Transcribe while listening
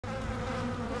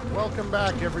Welcome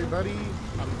back, everybody.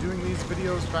 I'm doing these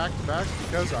videos back to back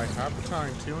because I have the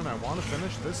time to, and I want to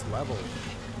finish this level.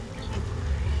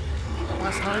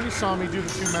 Last time you saw me do the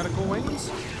 2 medical wings.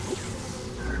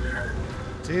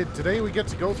 Today we get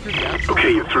to go through the actual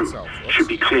Okay, you're through. itself. Should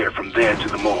be clear from there to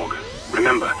the morgue.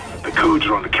 Remember, the codes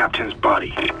are on the captain's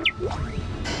body.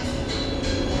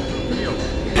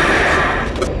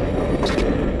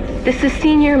 This is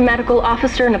Senior Medical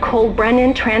Officer Nicole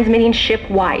Brennan transmitting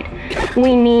ship-wide.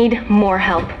 We need more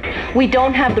help. We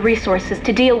don't have the resources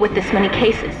to deal with this many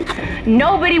cases.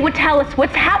 Nobody would tell us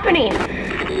what's happening.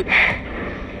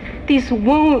 These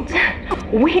wounds,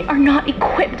 we are not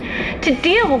equipped to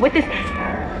deal with this.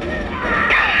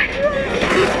 God.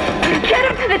 Get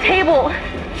him to the table.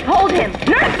 Hold him.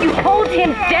 Nurse, you hold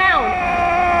him down.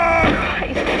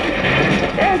 Christ.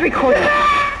 And recording.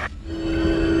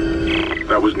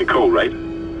 That was Nicole, right?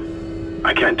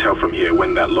 I can't tell from here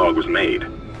when that log was made.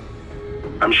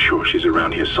 I'm sure she's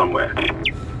around here somewhere. Believe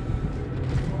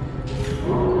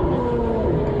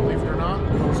it or not,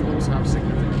 those ones have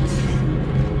significance.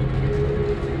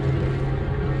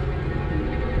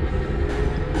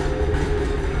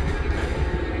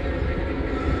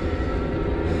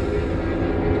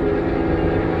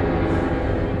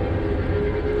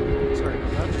 Sorry,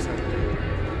 that just had to do.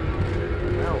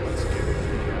 Now let's get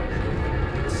into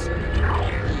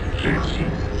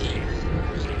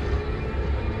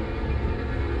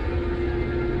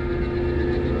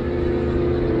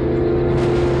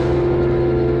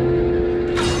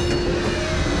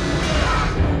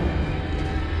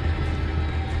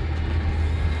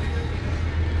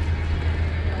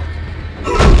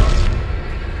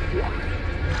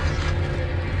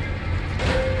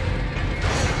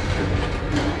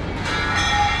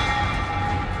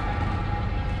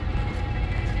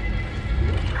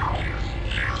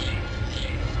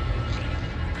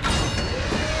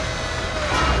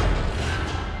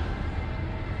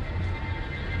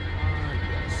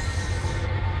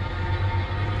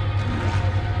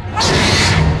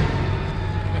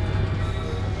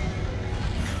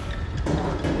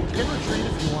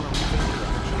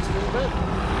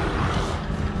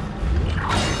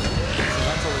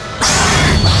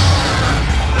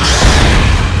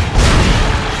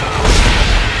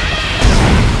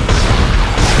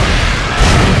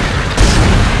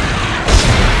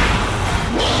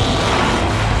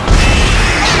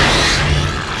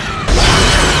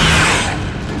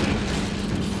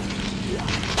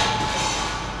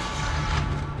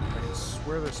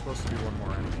supposed to be one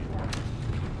more enemy.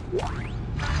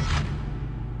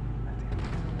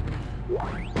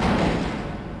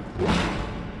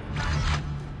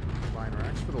 Line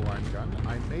racks for the line gun.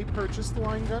 I may purchase the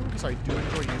line gun because I do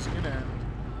enjoy using it, and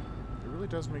it really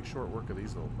does make short work of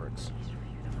these little pricks.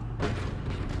 And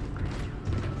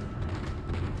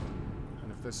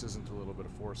if this isn't a little bit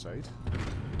of foresight.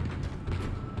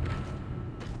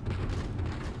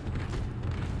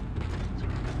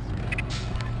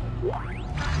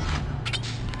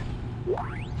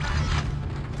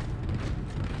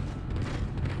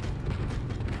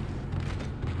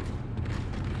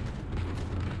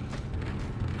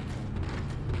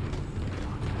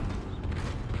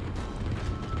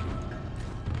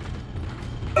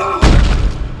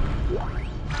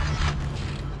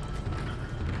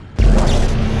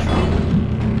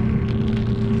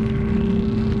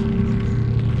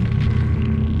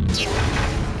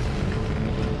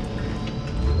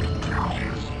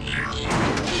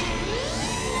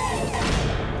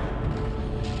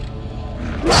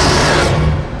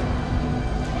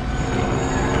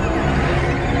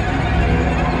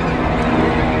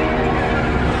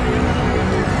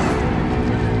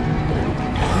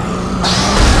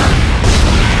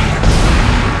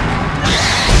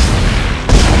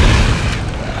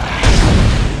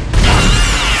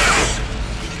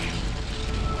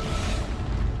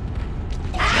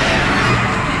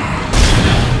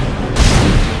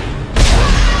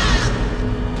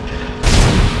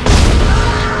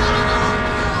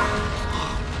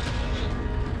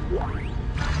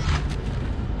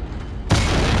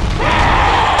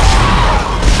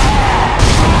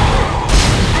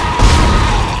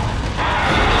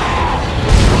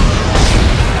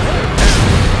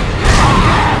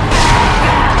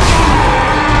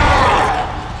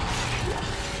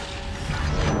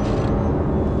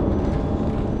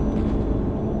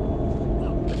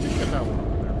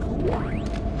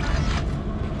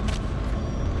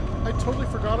 I totally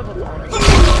forgot about the one.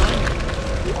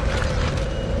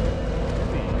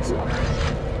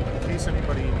 In case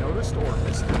anybody noticed or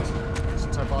missed it,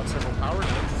 since I bought several power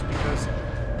kits, because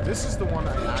this is the one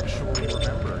I actually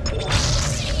remembered.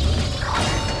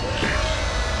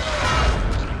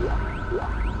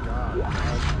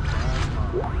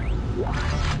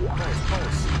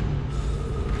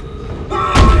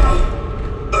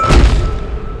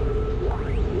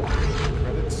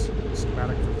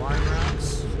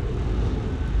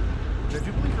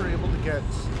 get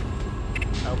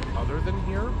out other than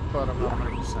here, but I'm not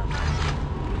 100%.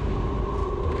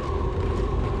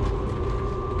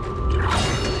 I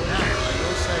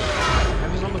will say,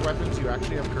 depending on the weapons you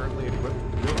actually have currently equipped,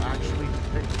 will actually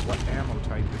depict what ammo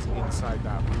type is inside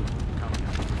that room.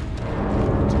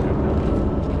 It's a good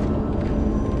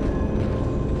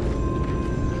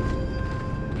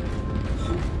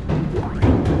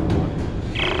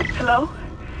Hello?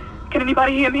 Can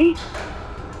anybody hear me?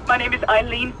 My name is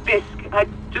Eileen Fisk. I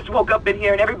just woke up in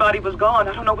here and everybody was gone.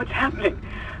 I don't know what's happening.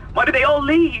 Why did they all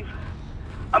leave?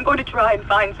 I'm going to try and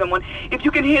find someone. If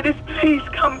you can hear this, please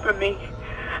come for me.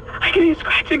 I can hear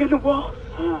scratching in the walls.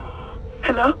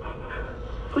 Hello?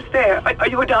 Who's there? Are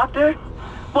you a doctor?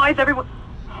 Why is everyone...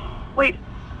 Wait,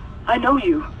 I know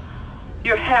you.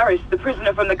 You're Harris, the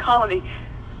prisoner from the colony.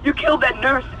 You killed that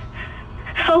nurse.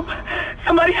 Help!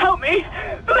 Somebody help me!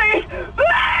 Please!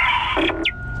 Please!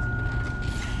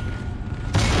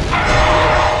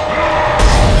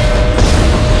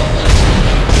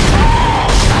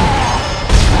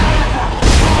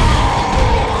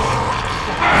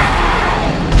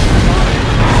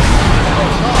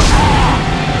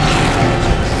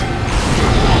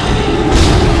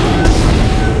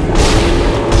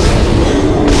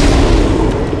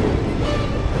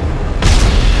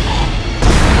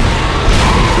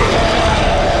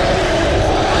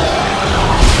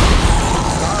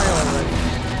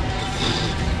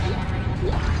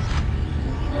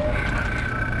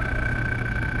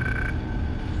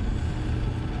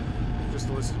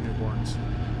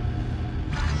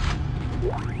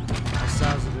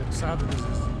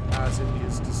 As it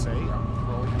is to say, I'm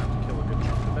probably going to have to kill a good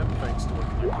chunk of them thanks to what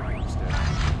the Ukrainians did.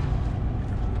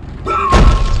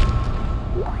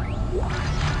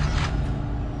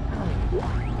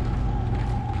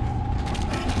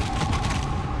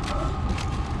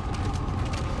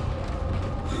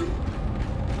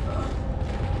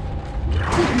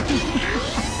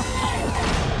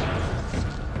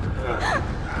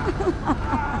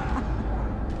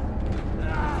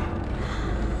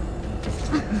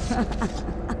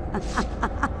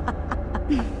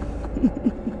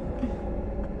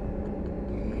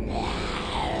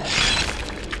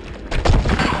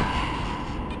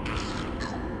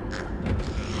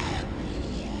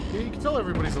 Yeah, you can tell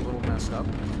everybody's a little messed up.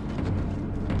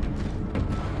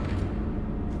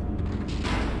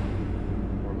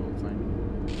 Poor little thing.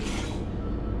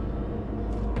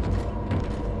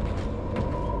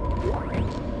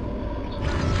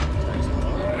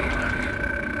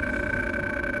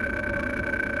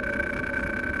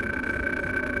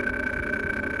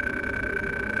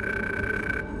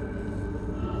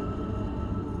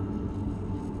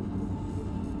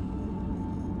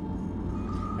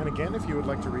 And again, if you would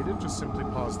like to read it, just simply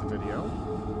pause the video.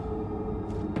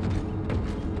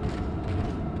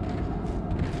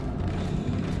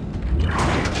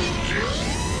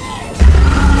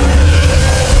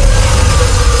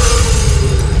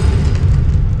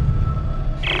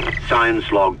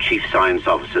 Science Log Chief Science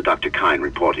Officer Dr. Kine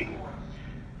reporting.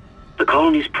 The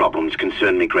colony's problems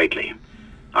concern me greatly.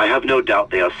 I have no doubt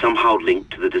they are somehow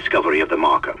linked to the discovery of the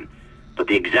marker, but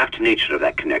the exact nature of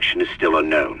that connection is still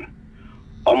unknown.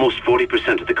 Almost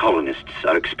 40% of the colonists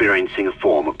are experiencing a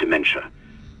form of dementia.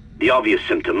 The obvious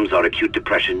symptoms are acute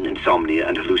depression, insomnia,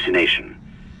 and hallucination.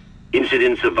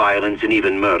 Incidents of violence and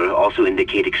even murder also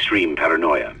indicate extreme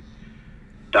paranoia.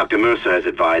 Dr. Mercer has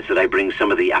advised that I bring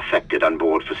some of the affected on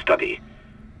board for study.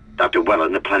 Dr.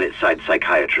 Wellen, the planet-side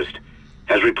psychiatrist,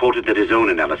 has reported that his own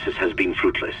analysis has been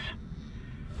fruitless.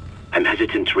 I'm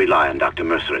hesitant to rely on Dr.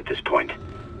 Mercer at this point,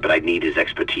 but I need his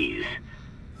expertise.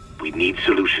 We need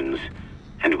solutions,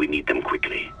 and we need them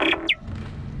quickly.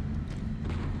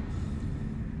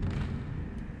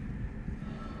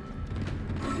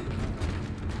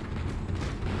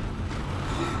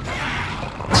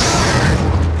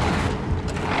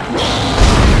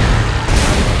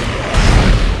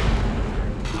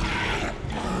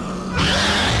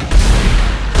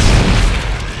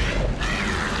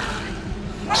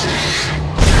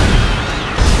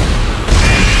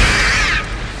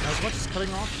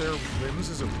 Cutting off their limbs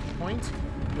is a weak point.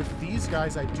 With these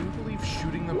guys, I do believe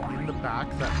shooting them in the back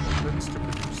that opens to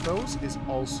produce those is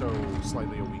also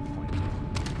slightly a weak point.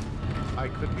 I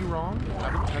could be wrong, I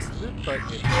haven't tested it, but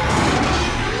it's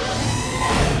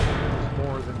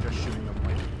more than just shooting them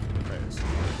like in the face.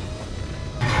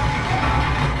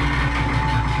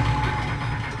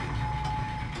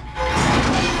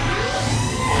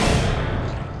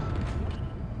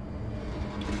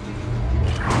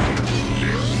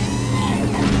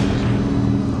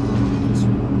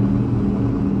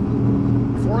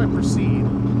 Proceed.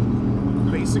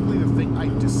 Basically, the thing I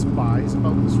despise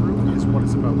about this room is what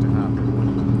is about to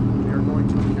happen. We are going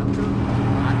to encounter a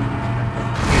black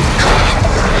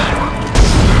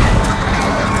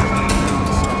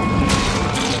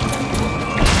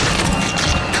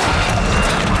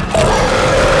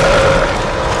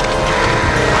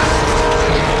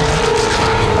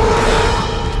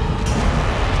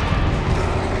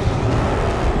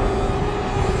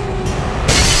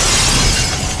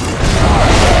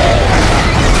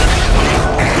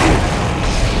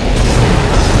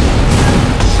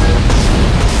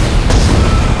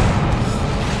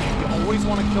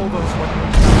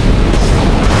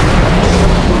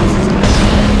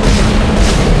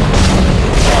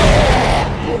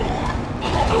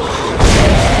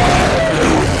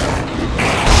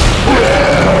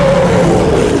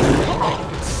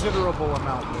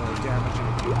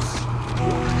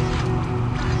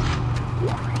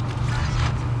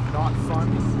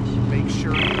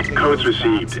Codes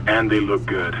received, and they look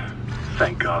good.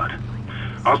 Thank God.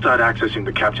 I'll start accessing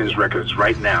the captain's records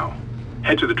right now.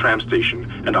 Head to the tram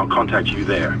station, and I'll contact you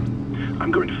there.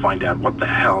 I'm going to find out what the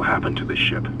hell happened to this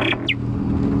ship.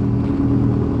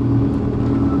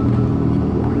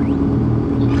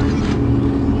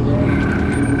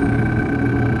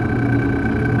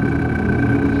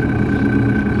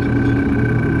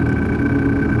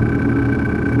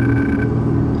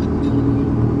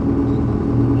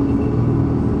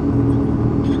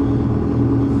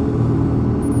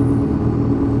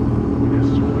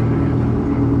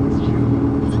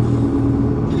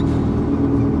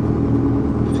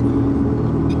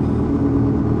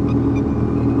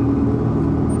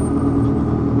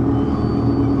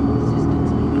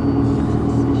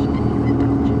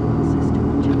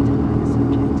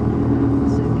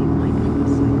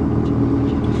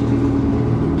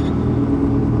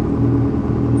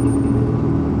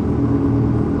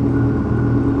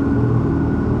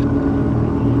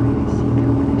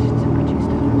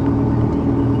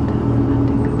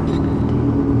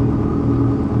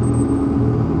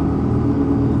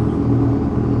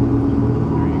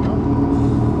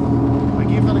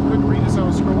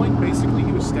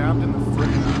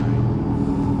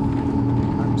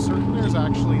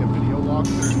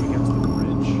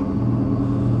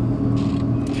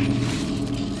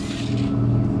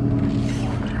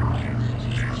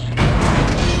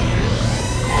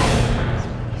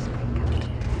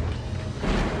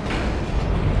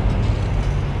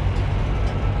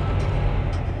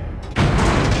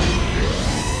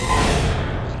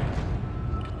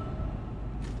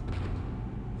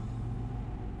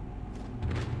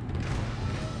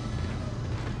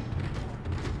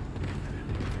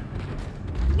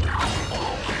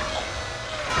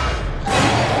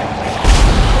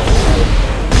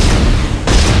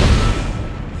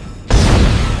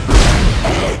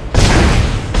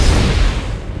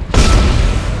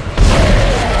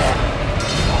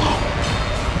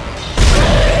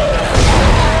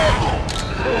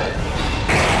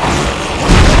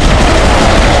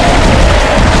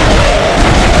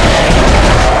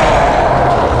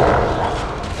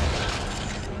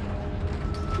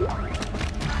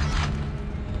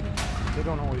 They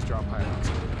don't always drop high amounts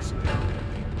of it, so they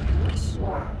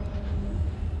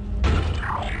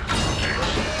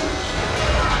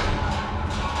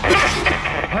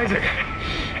Isaac!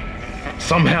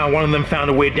 Somehow one of them found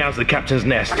a way down to the captain's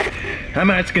nest. I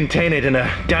managed to contain it in a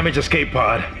damaged escape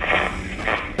pod.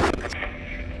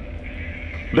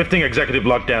 Lifting executive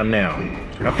lockdown now.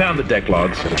 I found the deck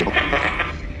logs.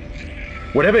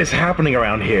 Whatever is happening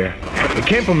around here, it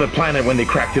came from the planet when they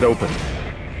cracked it open.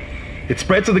 It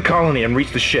spread to the colony and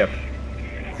reached the ship.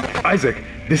 Isaac,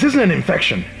 this isn't an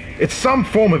infection. It's some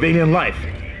form of alien life.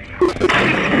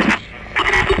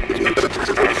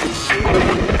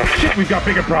 Shit, we've got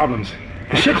bigger problems.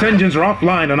 The ship's engines are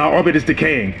offline and our orbit is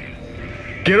decaying.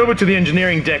 Get over to the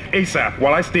engineering deck ASAP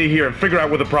while I stay here and figure out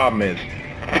what the problem is.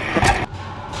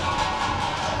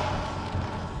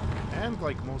 And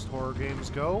like most horror games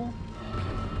go,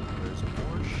 there's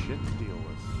more shit to deal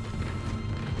with.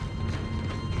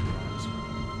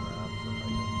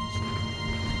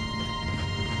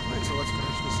 Alright, so let's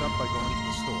finish this up by going to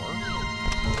the store.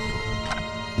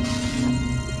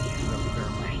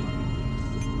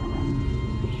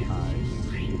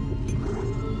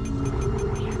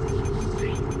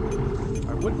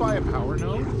 I would buy a power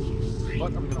node,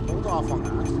 but I'm going to hold off on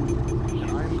that,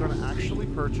 and I'm going to actually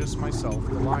purchase myself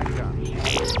the line gun.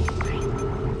 Because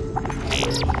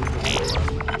it is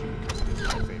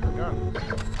my favorite gun.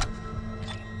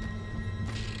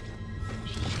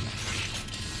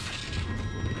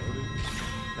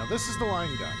 Now this is the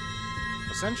line gun.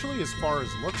 Essentially, as far as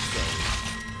looks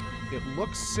goes, it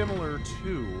looks similar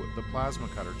to the plasma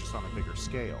cutter, just on a bigger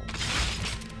scale.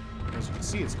 As you can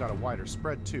see it's got a wider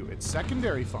spread too. Its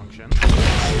secondary function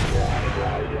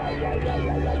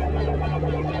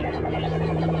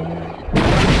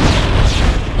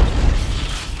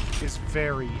is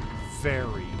very,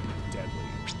 very deadly.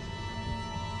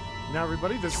 Now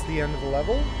everybody, this is the end of the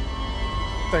level.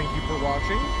 Thank you for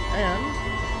watching, and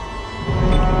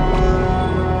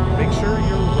make sure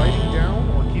you're writing down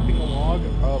or keeping a log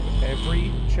of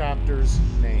every chapter's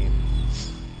name.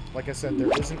 Like I said, there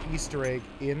is an Easter egg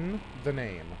in the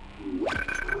name.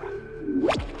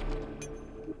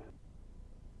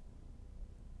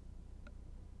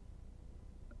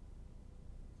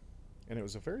 And it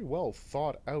was a very well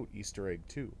thought out Easter egg,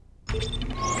 too.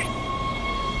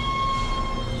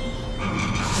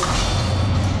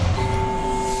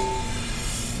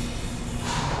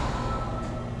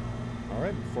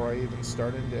 Alright, before I even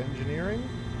start into engineering,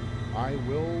 I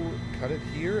will cut it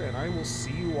here, and I will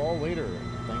see you all later.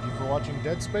 Thank you for watching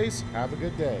Dead Space. Have a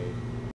good day.